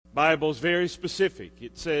Bible's very specific.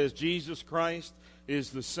 It says Jesus Christ is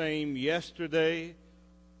the same yesterday,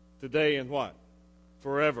 today, and what?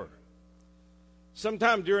 Forever.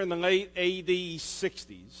 Sometime during the late AD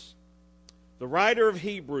 60s, the writer of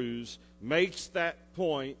Hebrews makes that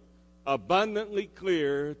point abundantly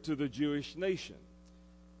clear to the Jewish nation.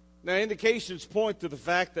 Now, indications point to the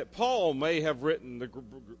fact that Paul may have written the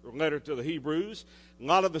letter to the Hebrews, a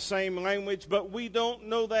lot of the same language, but we don't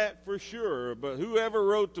know that for sure. But whoever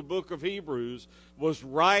wrote the book of Hebrews was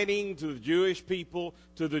writing to the Jewish people,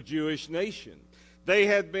 to the Jewish nation. They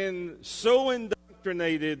had been so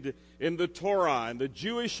indoctrinated in the Torah and the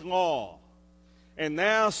Jewish law, and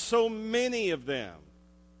now so many of them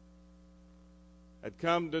had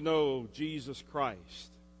come to know Jesus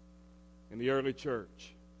Christ in the early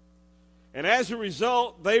church. And as a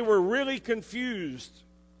result, they were really confused.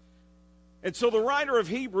 And so the writer of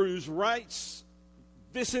Hebrews writes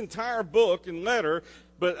this entire book and letter,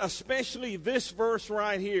 but especially this verse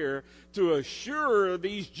right here, to assure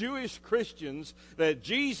these Jewish Christians that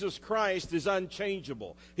Jesus Christ is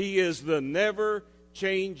unchangeable. He is the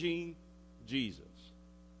never-changing Jesus.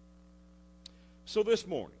 So this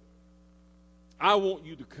morning, I want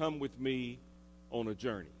you to come with me on a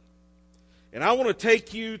journey. And I want to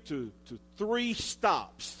take you to 3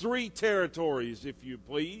 stops, 3 territories, if you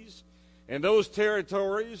please. And those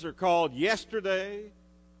territories are called yesterday,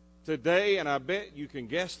 today, and I bet you can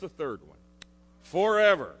guess the third one,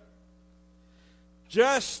 forever.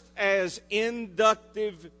 Just as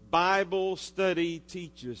inductive Bible study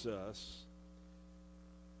teaches us,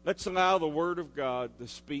 let's allow the Word of God to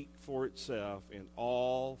speak for itself in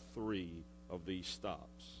all 3 of these stops.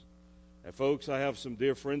 And folks, I have some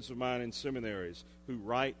dear friends of mine in seminaries who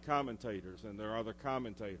write commentators, and there are other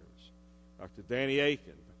commentators. Dr. Danny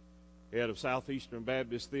Aiken, head of Southeastern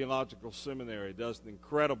Baptist Theological Seminary, does an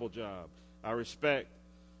incredible job. I respect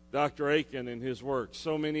Dr. Aiken and his work,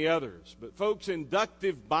 so many others. But folks,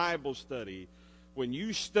 inductive Bible study, when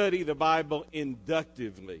you study the Bible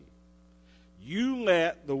inductively, you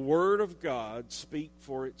let the Word of God speak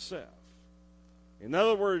for itself. In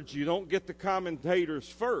other words, you don't get the commentators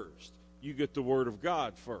first. You get the Word of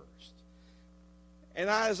God first. And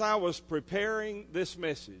as I was preparing this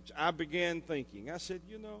message, I began thinking, I said,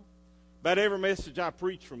 about every message I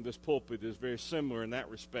preach from this pulpit is very similar in that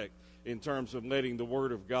respect in terms of letting the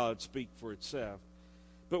Word of God speak for itself.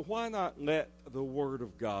 But why not let the Word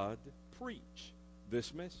of God preach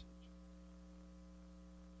this message?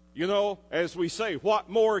 As we say, what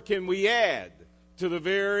more can we add to the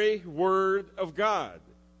very Word of God?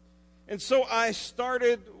 And so I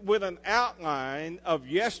started with an outline of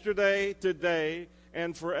yesterday, today,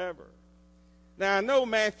 and forever. Now, I know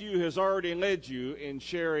Matthew has already led you in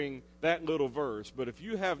sharing that little verse, but if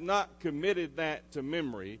you have not committed that to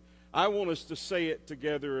memory, I want us to say it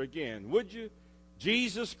together again. Would you?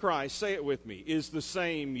 Jesus Christ, say it with me, is the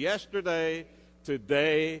same yesterday,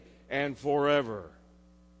 today, and forever.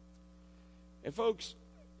 And folks,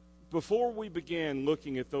 before we begin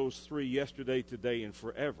looking at those 3, yesterday, today, and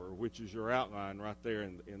forever, which is your outline right there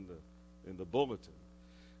in the bulletin,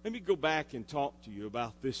 let me go back and talk to you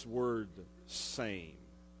about this word same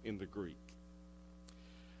in the Greek.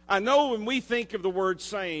 I know when we think of the word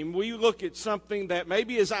same, we look at something that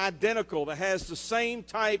maybe is identical, that has the same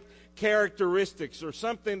type characteristics, or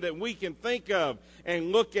something that we can think of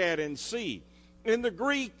and look at and see. In the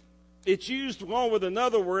Greek, it's used along with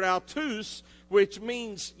another word, autos, which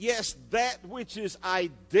means, yes, that which is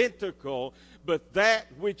identical, but that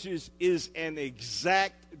which is an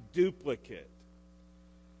exact duplicate.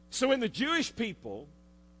 So in the Jewish people,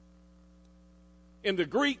 in the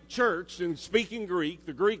Greek church, and speaking Greek,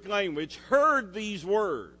 the Greek language, heard these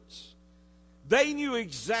words. They knew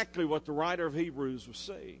exactly what the writer of Hebrews was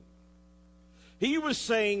saying. He was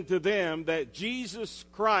saying to them that Jesus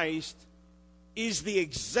Christ is the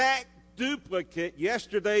exact duplicate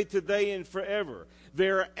yesterday, today, and forever.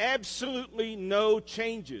 There are absolutely no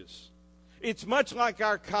changes. It's much like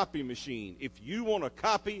our copy machine. If you want a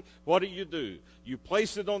copy, what do? You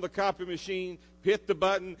place it on the copy machine, hit the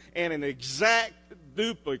button, and an exact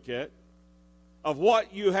duplicate of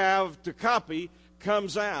what you have to copy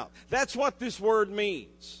comes out. That's what this word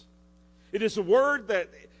means. It is a word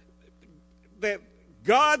that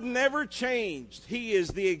God never changed. He is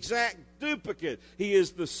the exact duplicate. He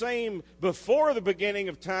is the same before the beginning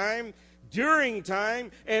of time, during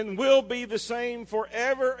time, and will be the same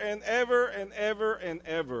forever and ever and ever and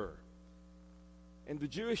ever. And the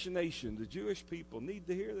Jewish nation, the Jewish people need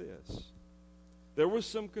to hear this. There was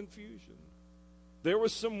some confusion. There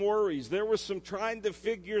was some worries. There was some trying to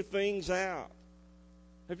figure things out.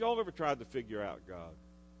 Have y'all ever tried to figure out God?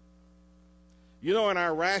 You know, in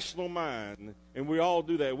our rational mind, and we all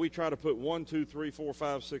do that, we try to put 1, 2, 3, 4,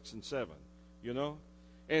 5, 6, and 7, you know?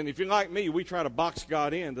 And if you're like me, we try to box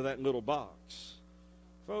God into that little box.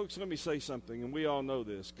 Folks, let me say something, and we all know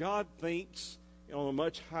this. God thinks on a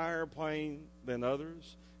much higher plane than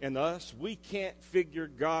others. And us, we can't figure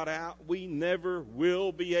God out. We never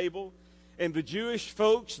will be able. And the Jewish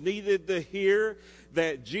folks needed to hear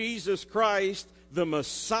that Jesus Christ, the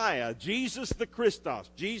Messiah, Jesus the Christos,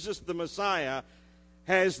 Jesus the Messiah,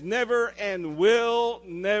 has never and will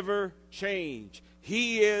never change.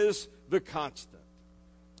 He is the constant.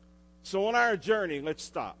 So on our journey, let's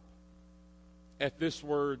stop at this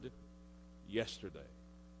word, yesterday.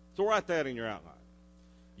 So write that in your outline.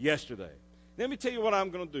 Yesterday. Let me tell you what I'm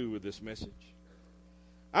going to do with this message.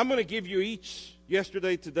 I'm going to give you each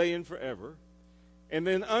yesterday, today, and forever. And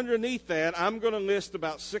then underneath that, I'm going to list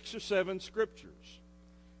about 6 or 7 scriptures.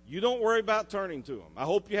 You don't worry about turning to them. I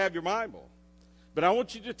hope you have your Bible. But I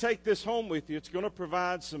want you to take this home with you. It's going to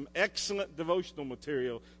provide some excellent devotional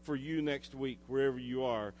material for you next week, wherever you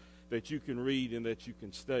are, that you can read and that you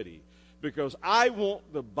can study. Because I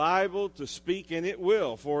want the Bible to speak, and it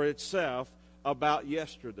will, for itself, about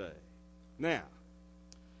yesterday. Now,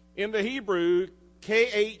 in the Hebrew,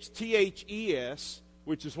 K-H-T-H-E-S,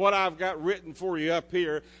 which is what I've got written for you up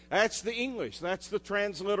here, that's the English. That's the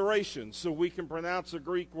transliteration, so we can pronounce a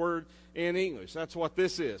Greek word in English. That's what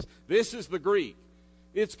this is. This is the Greek.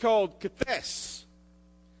 It's called kathes.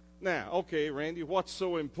 Now, okay, Randy, what's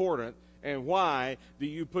so important, and why do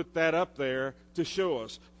you put that up there to show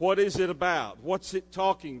us? What is it about? What's it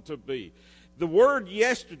talking to be? The word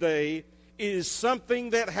yesterday is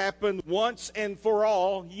something that happened once and for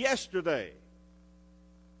all yesterday.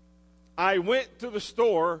 I went to the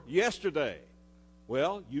store yesterday.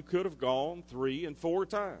 Well, you could have gone 3 and 4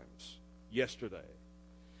 times yesterday.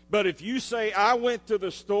 But if you say, I went to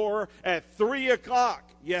the store at 3 o'clock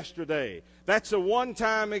yesterday, that's a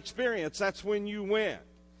one-time experience. That's when you went.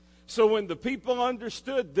 So when the people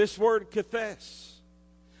understood this word kathes,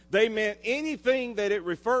 they meant anything that it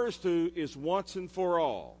refers to is once and for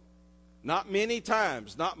all. Not many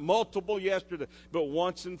times, not multiple yesterday, but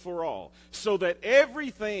once and for all. So that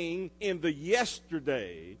everything in the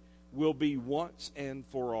yesterday will be once and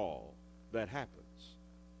for all that happens.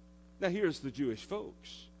 Now here's the Jewish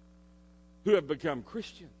folks who have become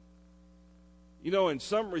Christian. You know, in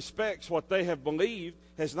some respects, what they have believed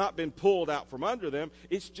has not been pulled out from under them.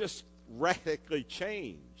 It's just radically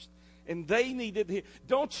changed. And they needed,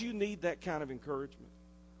 don't you need that kind of encouragement?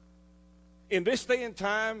 In this day and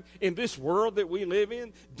time, in this world that we live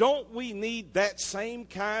in, don't we need that same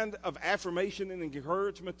kind of affirmation and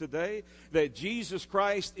encouragement today? That Jesus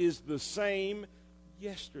Christ is the same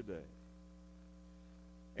yesterday.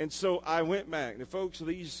 And so I went back. Now, folks,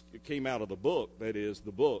 these came out of the book. That is,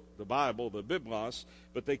 the book, the Bible, the Biblos.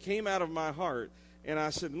 But they came out of my heart. And I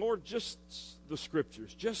said, Lord, just the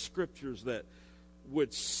scriptures. Just scriptures that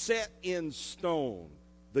would set in stone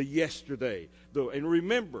the yesterday. And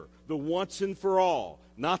remember, the once and for all.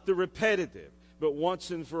 Not the repetitive, but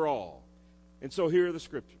once and for all. And so here are the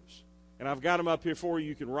scriptures. And I've got them up here for you.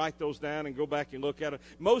 You can write those down and go back and look at them.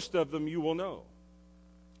 Most of them you will know.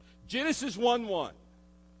 Genesis 1:1.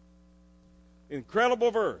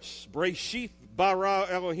 Incredible verse. Breshith bara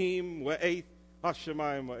Elohim wa'eth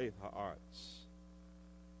hashemayim wa'eth ha'aretz.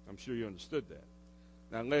 I'm sure you understood that.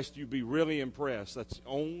 Now, unless you be really impressed, that's the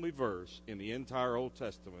only verse in the entire Old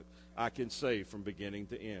Testament I can say from beginning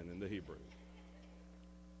to end in the Hebrew.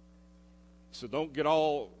 So don't get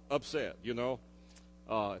all upset, you know.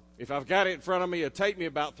 If I've got it in front of me, it'd take me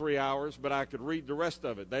about 3 hours, but I could read the rest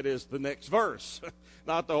of it. That is the next verse,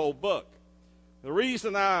 not the whole book. The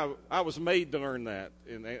reason I was made to learn that,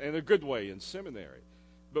 in a good way, in seminary.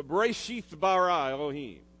 But Breshith bara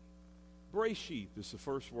Elohim. Breshith is the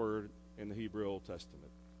first word in the Hebrew Old Testament.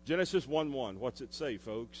 Genesis 1:1. What's it say,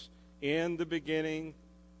 folks? In the beginning,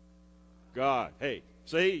 God. Hey,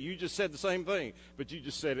 see, you just said the same thing, but you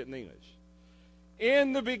just said it in English.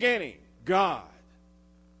 In the beginning, God.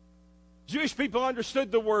 Jewish people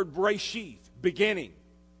understood the word Breshith, beginning,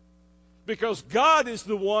 because God is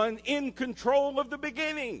the one in control of the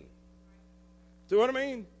beginning. See what I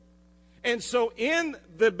mean? And so in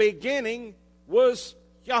the beginning was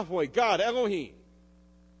Yahweh, God, Elohim.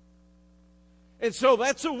 And so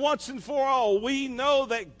that's a once and for all. We know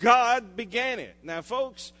that God began it. Now,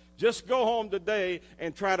 folks, just go home today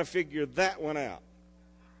and try to figure that one out.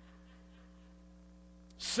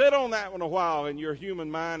 Sit on that one a while in your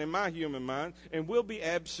human mind and my human mind, and we'll be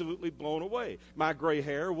absolutely blown away. My gray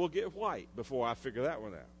hair will get white before I figure that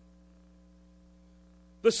one out.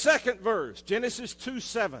 The second verse, Genesis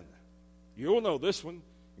 2:7. You'll know this one.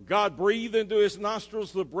 God breathed into his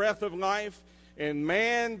nostrils the breath of life, and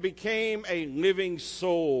man became a living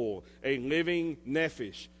soul, a living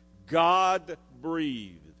nephesh. God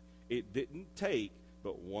breathed. It didn't take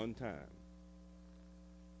but one time.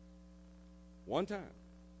 One time.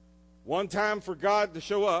 One time for God to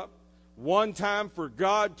show up. One time for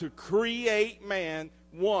God to create man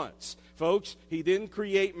once. Folks, he didn't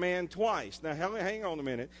create man twice. Now, hang on a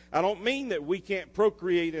minute. I don't mean that we can't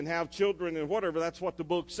procreate and have children and whatever. That's what the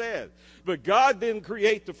book said. But God didn't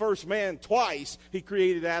create the first man twice. He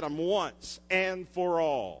created Adam once and for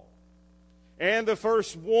all. And the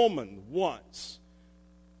first woman once.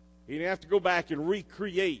 He didn't have to go back and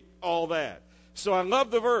recreate all that. So I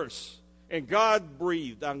love the verse. And God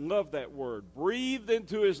breathed. I love that word. Breathed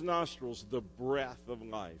into his nostrils the breath of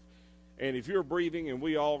life. And if you're breathing, and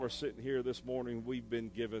we all are sitting here this morning, we've been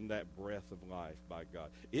given that breath of life by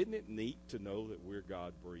God. Isn't it neat to know that we're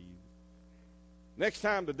God-breathed? Next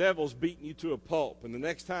time the devil's beating you to a pulp, and the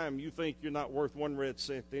next time you think you're not worth one red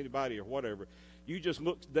cent to anybody or whatever, you just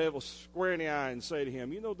look the devil square in the eye and say to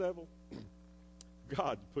him, you know, devil,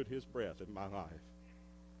 God put his breath in my life.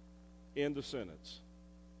 End of sentence.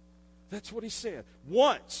 That's what he said.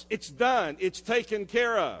 Once, it's done. It's taken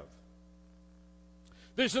care of.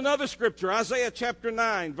 There's another scripture, Isaiah chapter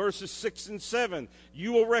 9, verses 6 and 7.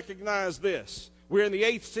 You will recognize this. We're in the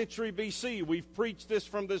 8th century BC. We've preached this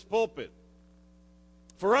from this pulpit.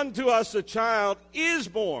 For unto us a child is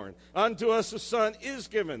born, unto us a son is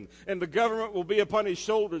given, and the government will be upon his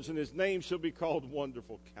shoulders, and his name shall be called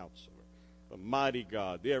Wonderful Counselor, the Mighty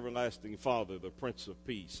God, the Everlasting Father, the Prince of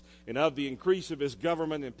Peace. And of the increase of his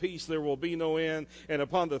government and peace there will be no end. And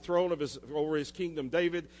upon the throne of over his kingdom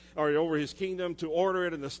David, or over his kingdom, to order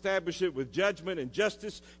it and establish it with judgment and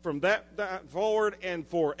justice from that forward and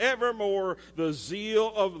forevermore. The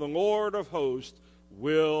zeal of the Lord of hosts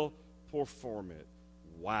will perform it.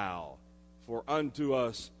 Wow. For unto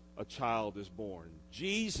us a child is born.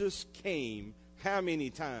 Jesus came how many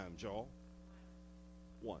times, y'all?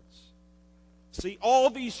 Once. See, all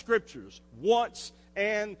these scriptures, once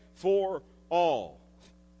and for all.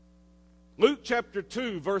 Luke chapter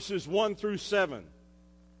 2, verses 1 through 7.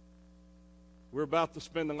 We're about to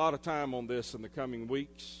spend a lot of time on this in the coming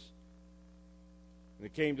weeks. And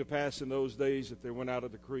it came to pass in those days that there went out a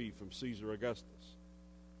decree from Caesar Augustus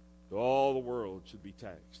that all the world should be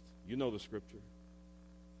taxed. You know the scripture.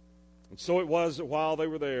 And so it was that while they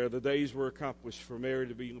were there, the days were accomplished for Mary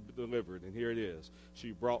to be delivered. And here it is.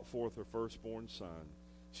 She brought forth her firstborn son.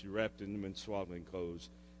 She wrapped him in swaddling clothes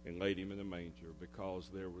and laid him in a manger because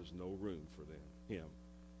there was no room for him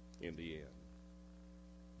in the end.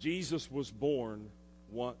 Jesus was born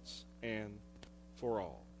once and for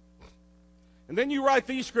all. And then you write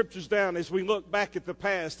these scriptures down as we look back at the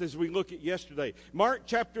past, as we look at yesterday. Mark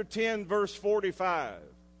chapter 10, verse 45.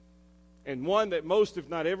 And one that most, if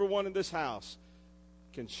not everyone in this house,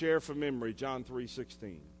 can share from memory, John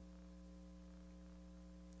 3:16.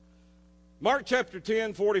 Mark chapter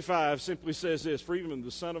 10, 45 simply says this, for even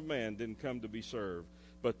the Son of Man didn't come to be served,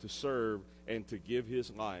 but to serve and to give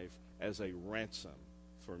his life as a ransom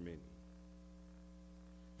for many.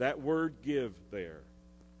 That word give there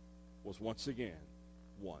was once again,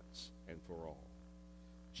 once and for all.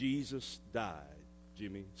 Jesus died,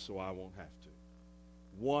 Jimmy, so I won't have to.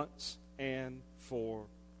 Once and for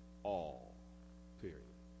all, period.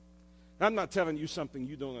 I'm not telling you something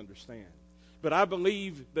you don't understand, but I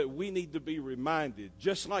believe that we need to be reminded,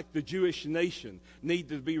 just like the Jewish nation need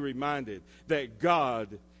to be reminded, that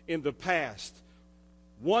God in the past,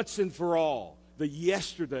 once and for all, the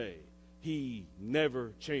yesterday, he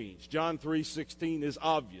never changed. John 3:16 is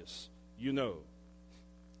obvious, you know.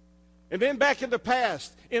 And then back in the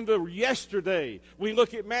past, in the yesterday, we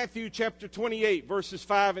look at Matthew chapter 28, verses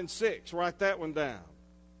 5 and 6. Write that one down.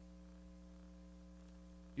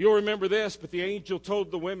 You'll remember this, but the angel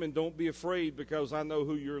told the women, don't be afraid because I know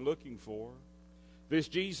who you're looking for. This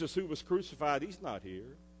Jesus who was crucified, he's not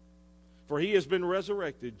here. For he has been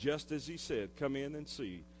resurrected just as he said. Come in and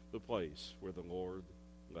see the place where the Lord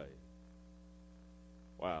lay.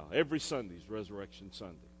 Wow, every Sunday's Resurrection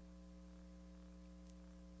Sunday.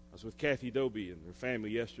 I was with Kathy Doby and her family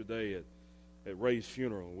yesterday at Ray's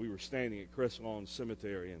funeral. We were standing at Cresslawn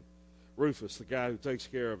Cemetery, and Rufus, the guy who takes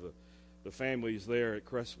care of the families there at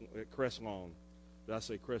Cresslawn, did I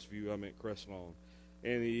say Crestview? I meant Cresslawn.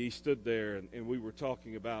 And he stood there, and we were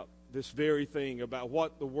talking about this very thing, about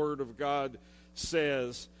what the Word of God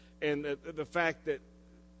says, and the fact that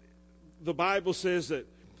the Bible says that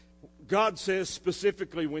God says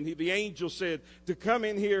specifically when the angel said to come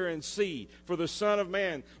in here and see for the Son of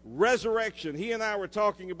Man, resurrection. He and I were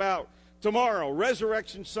talking about Tomorrow,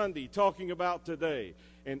 Resurrection Sunday, talking about today.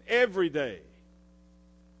 And every day,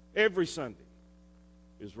 every Sunday,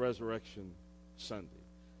 is Resurrection Sunday.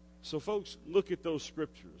 So, folks, look at those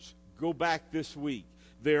scriptures. Go back this week.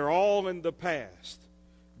 They're all in the past.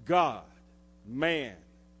 God, man,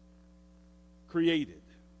 created.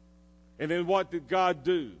 And then what did God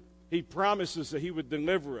do? He promises that he would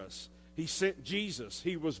deliver us. He sent Jesus.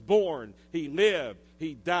 He was born. He lived.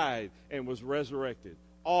 He died and was resurrected.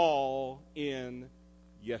 All in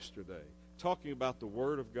yesterday. Talking about the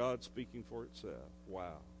Word of God speaking for itself.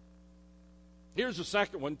 Wow. Here's the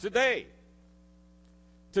second one. Today.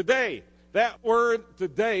 Today. That word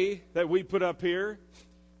today that we put up here,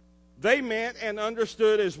 they meant and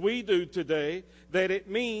understood as we do today that it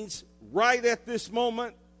means right at this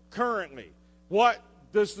moment, currently. What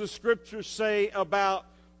does the Scripture say about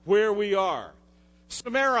where we are?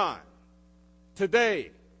 Sumeron.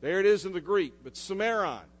 Today. There it is in the Greek, but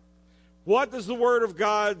Sumeron. What does the Word of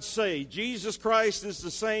God say? Jesus Christ is the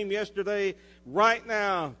same yesterday, right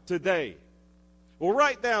now, today. Well,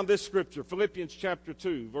 write down this scripture, Philippians chapter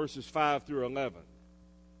 2, verses 5 through 11.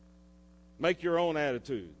 Make your own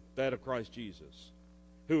attitude, that of Christ Jesus,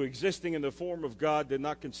 who existing in the form of God did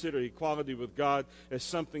not consider equality with God as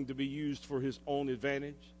something to be used for his own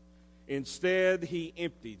advantage. Instead, he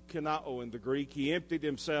emptied, kanao in the Greek, he emptied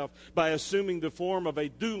himself by assuming the form of a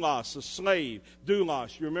doulos, a slave.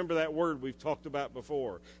 Doulos, you remember that word we've talked about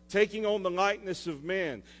before. Taking on the likeness of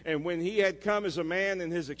men. And when he had come as a man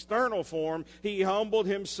in his external form, he humbled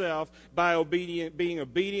himself by being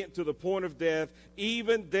obedient to the point of death,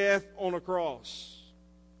 even death on a cross.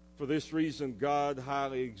 For this reason, God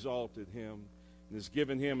highly exalted him and has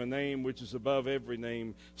given him a name which is above every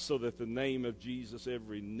name, so that the name of Jesus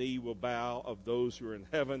every knee will bow, of those who are in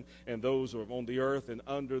heaven and those who are on the earth and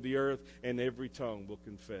under the earth, and every tongue will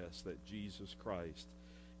confess that Jesus Christ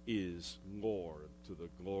is Lord, to the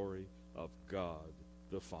glory of God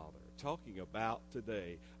the Father. Talking about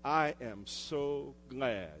today, I am so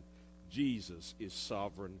glad Jesus is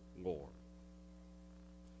sovereign Lord.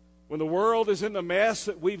 When the world is in the mess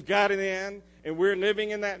that we've got it in, and we're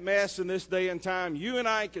living in that mess in this day and time, you and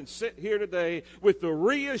I can sit here today with the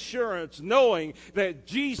reassurance knowing that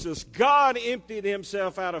Jesus, God emptied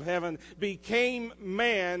himself out of heaven, became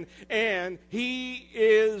man, and he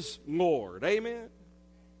is Lord. Amen?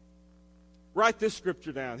 Write this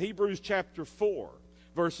scripture down, Hebrews chapter 4,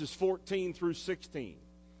 verses 14 through 16.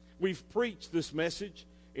 We've preached this message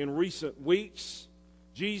in recent weeks.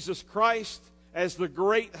 Jesus Christ as the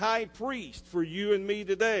great high priest for you and me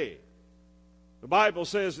today. The Bible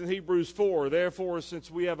says in Hebrews 4, therefore, since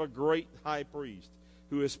we have a great high priest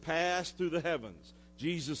who has passed through the heavens,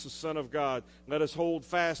 Jesus, the Son of God, let us hold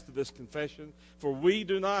fast to this confession. For we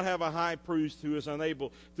do not have a high priest who is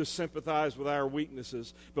unable to sympathize with our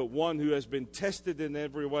weaknesses, but one who has been tested in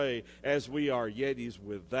every way as we are, yet is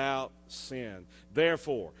without sin.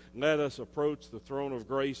 Therefore, let us approach the throne of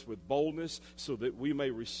grace with boldness, so that we may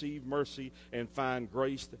receive mercy and find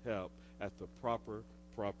grace to help at the proper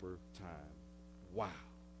time. Wow.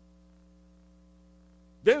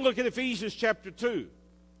 Then look at Ephesians chapter 2,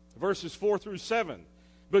 verses 4 through 7.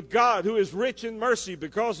 But God, who is rich in mercy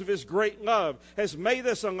because of his great love, has made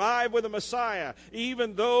us alive with the Messiah,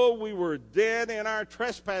 even though we were dead in our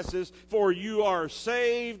trespasses, for you are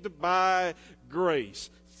saved by grace.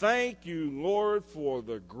 Thank you, Lord, for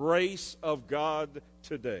the grace of God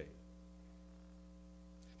today.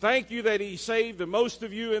 Thank you that he saved the most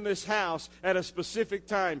of you in this house at a specific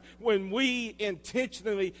time when we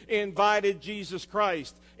intentionally invited Jesus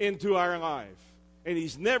Christ into our life. And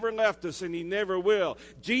he's never left us, and he never will.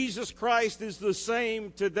 Jesus Christ is the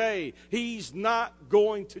same today. He's not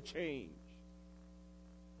going to change.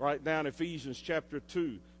 Write down Ephesians chapter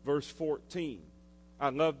 2, verse 14. I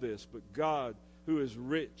love this. But God, who is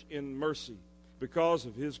rich in mercy, because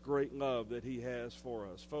of his great love that he has for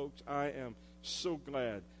us. Folks, I am so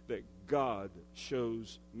glad that God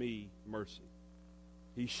shows me mercy.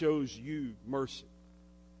 He shows you mercy.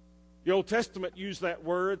 The Old Testament used that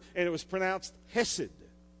word, and it was pronounced hesed.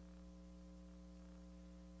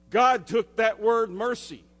 God took that word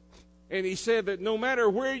mercy, and he said that no matter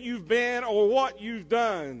where you've been or what you've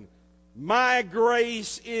done, my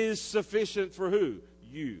grace is sufficient for who?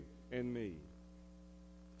 You and me.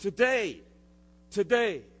 Today.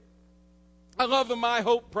 I love the My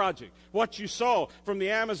Hope Project, what you saw from the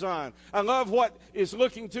Amazon. I love what is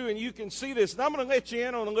looking to, and you can see this, and I'm going to let you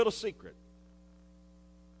in on a little secret.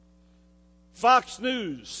 Fox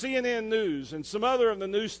News, CNN News, and some other of the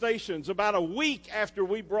news stations, about a week after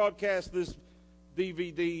we broadcast this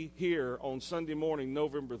DVD here on Sunday morning,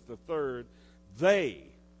 November the 3rd, they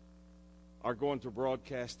are going to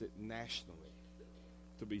broadcast it nationally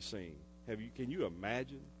to be seen. Can you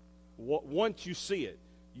imagine? Once you see it,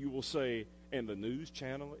 you will say, and the news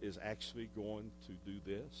channel is actually going to do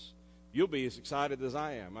this? You'll be as excited as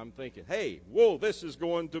I am. I'm thinking, hey, whoa, this is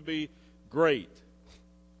going to be great.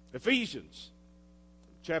 Ephesians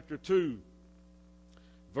chapter 2,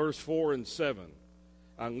 verse 4 and 7.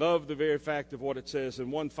 I love the very fact of what it says.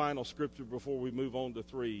 And one final scripture before we move on to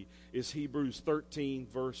 3 is Hebrews 13,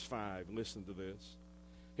 verse 5. Listen to this.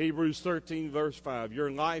 Hebrews 13, verse 5.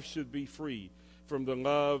 Your life should be free from the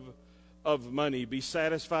love of money. Be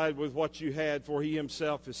satisfied with what you had, for he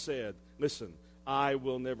himself has said, listen, I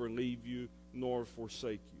will never leave you nor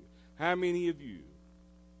forsake you. How many of you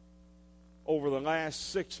over the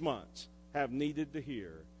last 6 months have needed to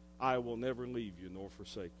hear, I will never leave you nor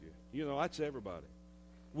forsake you? You know, that's everybody.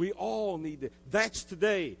 We all need to. That's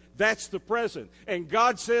today. That's the present. And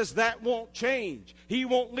God says that won't change. He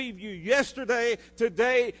won't leave you yesterday,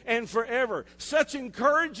 today, and forever. Such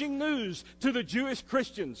encouraging news to the Jewish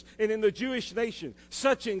Christians and in the Jewish nation.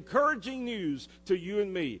 Such encouraging news to you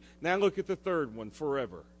and me. Now look at the third one,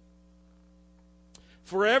 forever.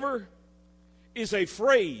 Forever is a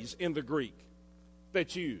phrase in the Greek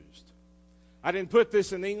that's used. I didn't put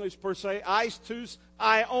this in English per se. Aistus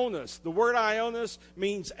ionos. The word ionos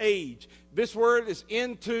means age. This word is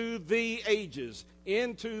into the ages.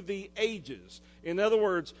 Into the ages. In other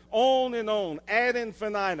words, on and on, ad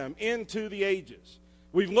infinitum, into the ages.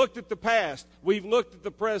 We've looked at the past. We've looked at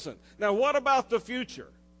the present. Now, what about the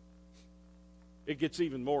future? It gets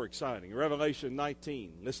even more exciting. Revelation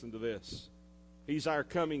 19, listen to this. He's our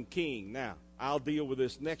coming king. Now, I'll deal with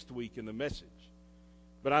this next week in the message.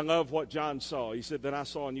 But I love what John saw. He said, then I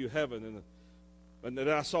saw a new heaven, and then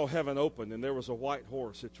I saw heaven open, and there was a white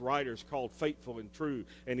horse. Its rider is called Faithful and True,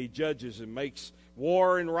 and he judges and makes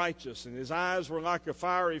war and righteous. And his eyes were like a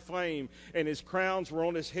fiery flame, and his crowns were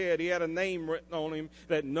on his head. He had a name written on him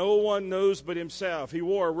that no one knows but himself. He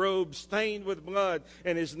wore a robe stained with blood,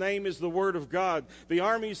 and his name is the Word of God. The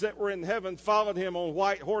armies that were in heaven followed him on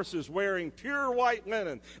white horses, wearing pure white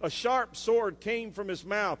linen. A sharp sword came from his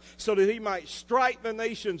mouth, so that he might strike the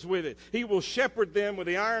nations with it. He will shepherd them with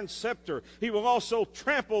the iron scepter. He will also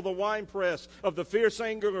trample the winepress of the fierce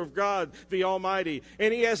anger of God the Almighty.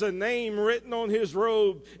 And he has a name written on his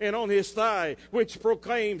robe and on his thigh, which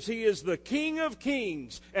proclaims he is the King of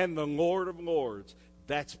kings and the Lord of lords.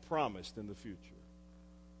 That's promised in the future.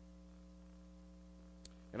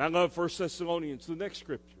 And I love 1 Thessalonians, the next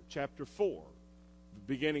scripture, chapter 4,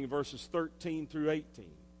 beginning verses 13 through 18.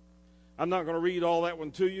 I'm not going to read all that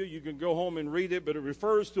one to you. You can go home and read it, but it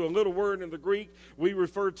refers to a little word in the Greek we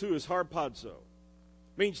refer to as harpazo.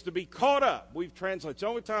 Means to be caught up. We've translated. It's the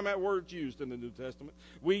only time that word's used in the New Testament.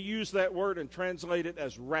 We use that word and translate it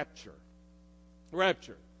as rapture.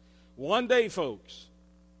 Rapture. One day, folks,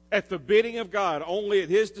 at the bidding of God, only at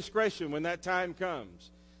his discretion when that time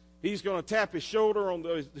comes, he's going to tap his shoulder on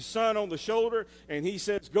the son on the shoulder, and he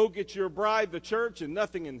says, go get your bride, the church, and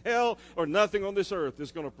nothing in hell or nothing on this earth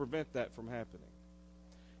is going to prevent that from happening.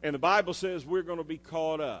 And the Bible says we're going to be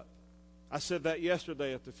caught up. I said that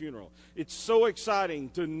yesterday at the funeral. It's so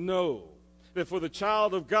exciting to know that for the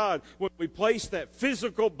child of God, when we place that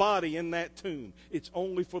physical body in that tomb, it's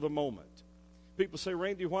only for the moment. People say,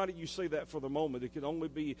 Randy, why did you say that for the moment? It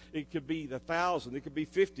could be 1,000, it could be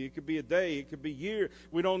 50, it could be a day, it could be a year.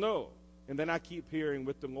 We don't know. And then I keep hearing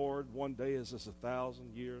with the Lord, one day is as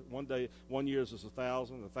 1,000 years. 1 year is as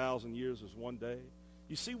 1,000, 1,000 years is one day.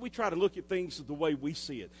 You see, we try to look at things the way we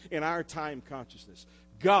see it in our time consciousness.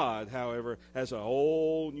 God, however, has a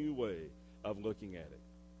whole new way of looking at it.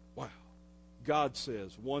 Wow. God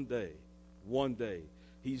says one day,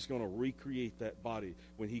 he's going to recreate that body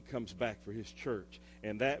when he comes back for his church.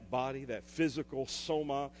 And that body, that physical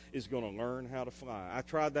soma, is going to learn how to fly. I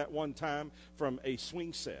tried that one time from a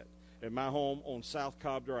swing set at my home on South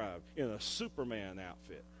Cobb Drive in a Superman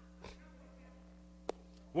outfit.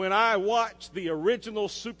 When I watched the original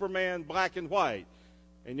Superman black and white,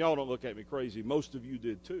 and y'all don't look at me crazy, most of you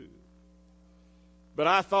did too. But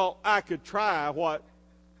I thought I could try what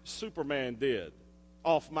Superman did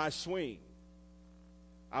off my swing.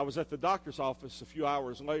 I was at the doctor's office a few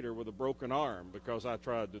hours later with a broken arm because I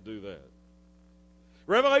tried to do that.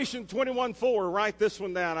 Revelation 21:4, write this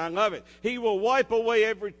one down. I love it. He will wipe away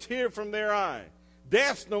every tear from their eye.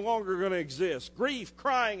 Death's no longer going to exist. Grief,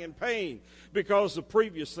 crying, and pain, because the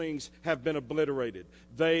previous things have been obliterated.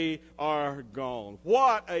 They are gone.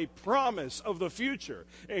 What a promise of the future.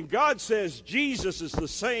 And God says Jesus is the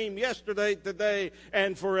same yesterday, today,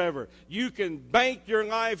 and forever. You can bank your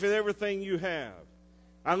life in everything you have.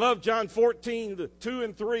 I love John 14, 2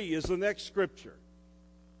 and 3 is the next scripture.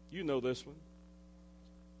 You know this one.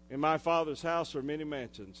 In my Father's house are many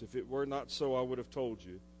mansions. If it were not so, I would have told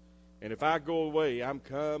you. And if I go away, I'm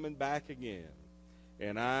coming back again.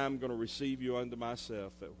 And I'm going to receive you unto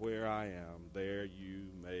myself, that where I am, there you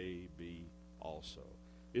may be also.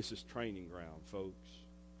 This is training ground, folks.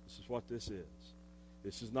 This is what this is.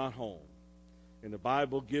 This is not home. And the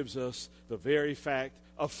Bible gives us the very fact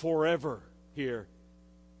of forever here.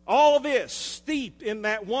 All this steeped in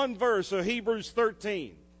that one verse of Hebrews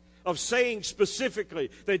 13, of saying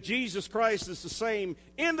specifically that Jesus Christ is the same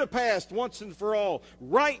in the past, once and for all,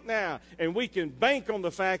 right now, and we can bank on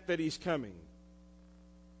the fact that He's coming.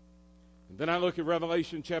 And then I look at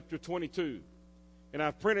Revelation chapter 22, and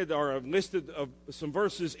I've printed or I've listed some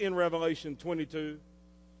verses in Revelation 22,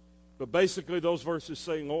 but basically those verses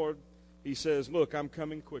say, Lord, He says, look, I'm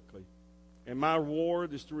coming quickly. And my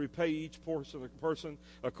reward is to repay each person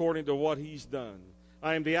according to what he's done.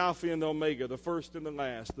 I am the Alpha and the Omega, the first and the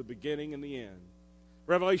last, the beginning and the end.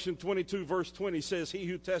 Revelation 22 verse 20 says, he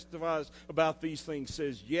who testifies about these things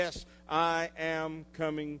says, yes, I am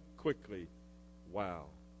coming quickly. Wow.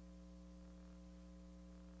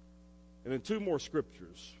 And then two more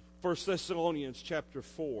scriptures. 1 Thessalonians chapter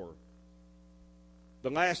 4. The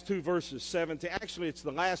last two verses, 17. Actually, it's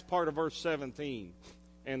the last part of verse 17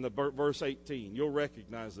 and the verse 18. You'll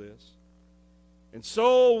recognize this. And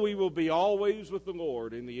so we will be always with the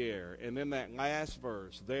Lord in the air. And then that last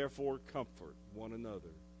verse, therefore comfort one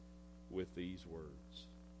another with these words.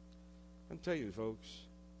 I'm telling you, folks,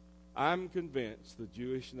 I'm convinced the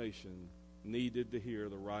Jewish nation needed to hear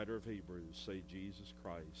the writer of Hebrews say Jesus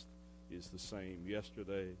Christ is the same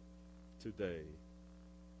yesterday, today,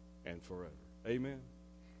 and forever. Amen.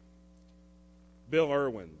 Bill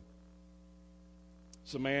Irwin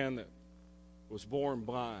is a man that was born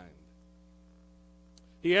blind.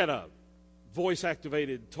 He had a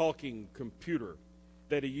voice-activated talking computer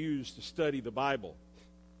that he used to study the Bible.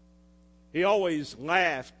 He always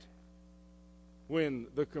laughed when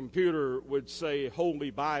the computer would say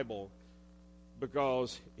Holy Bible,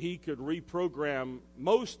 because he could reprogram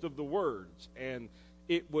most of the words, and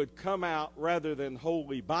it would come out, rather than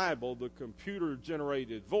Holy Bible, the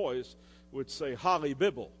computer-generated voice would say Holly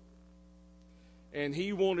Bibble. And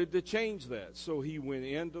he wanted to change that, so he went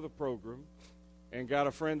into the program and got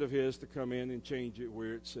a friend of his to come in and change it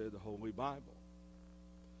where it said the Holy Bible.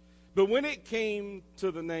 But when it came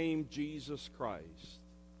to the name Jesus Christ,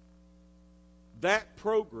 that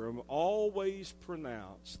program always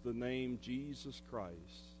pronounced the name Jesus Christ,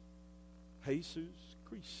 Jesus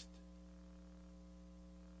Christ.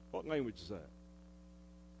 What language is that?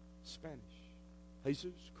 Spanish.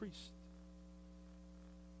 Jesus Christ.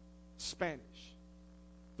 Spanish.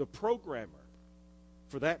 The programmer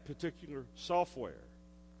for that particular software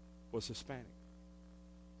was Hispanic.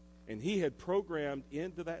 And he had programmed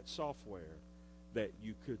into that software that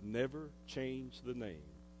you could never change the name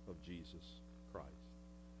of Jesus Christ.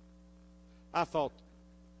 I thought,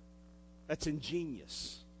 that's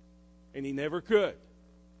ingenious. And he never could.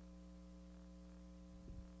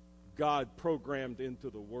 God programmed into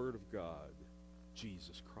the Word of God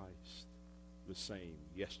Jesus Christ, the same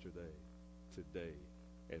yesterday, today,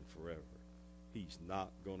 and forever. He's not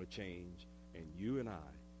going to change, and you and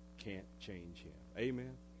I can't change him.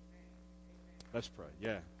 Amen? Let's pray.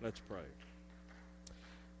 Yeah, let's pray.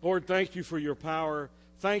 Lord, thank you for your power.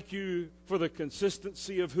 Thank you for the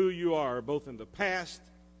consistency of who you are, both in the past,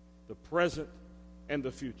 the present, and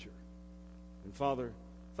the future. And Father,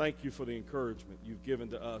 thank you for the encouragement you've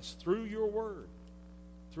given to us through your word.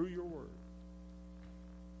 Through your word.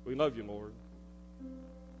 We love you, Lord.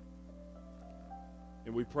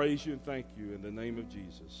 And we praise you and thank you in the name of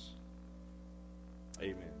Jesus.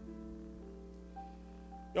 Amen.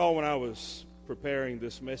 Y'all, when I was preparing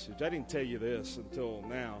this message, I didn't tell you this until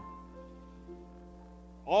now.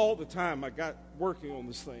 All the time I got working on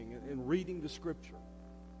this thing and reading the scripture,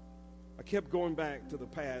 I kept going back to the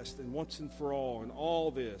past and once and for all and all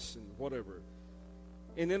this and whatever.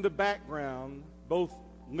 And in the background, both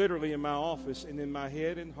literally in my office and in my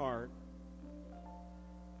head and heart,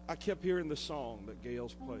 I kept hearing the song that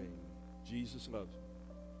Gail's playing, Jesus Loves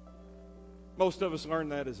Me. Most of us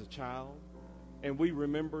learned that as a child, and we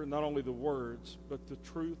remember not only the words, but the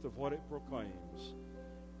truth of what it proclaims.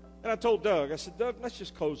 And I told Doug, I said, Doug, let's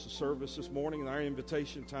just close the service this morning in our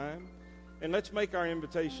invitation time, and let's make our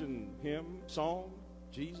invitation hymn, song,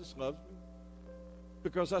 Jesus Loves Me.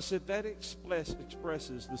 Because I said that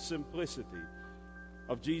expresses the simplicity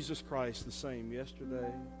of Jesus Christ, the same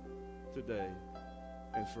yesterday, today,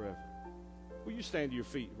 and forever. Will you stand to your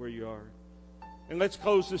feet where you are? And let's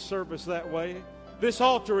close this service that way. This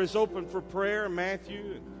altar is open for prayer.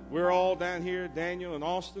 Matthew and We're all down here, Daniel and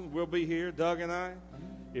Austin. We'll be here, Doug and I.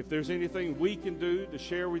 If there's anything we can do to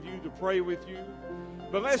share with you, to pray with you.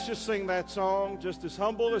 But let's just sing that song just as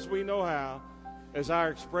humble as we know how, as our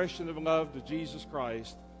expression of love to Jesus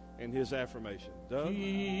Christ and his affirmation. Doug?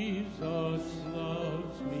 Jesus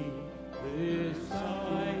loves me, this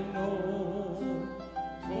I know,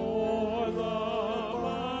 for the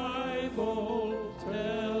Bible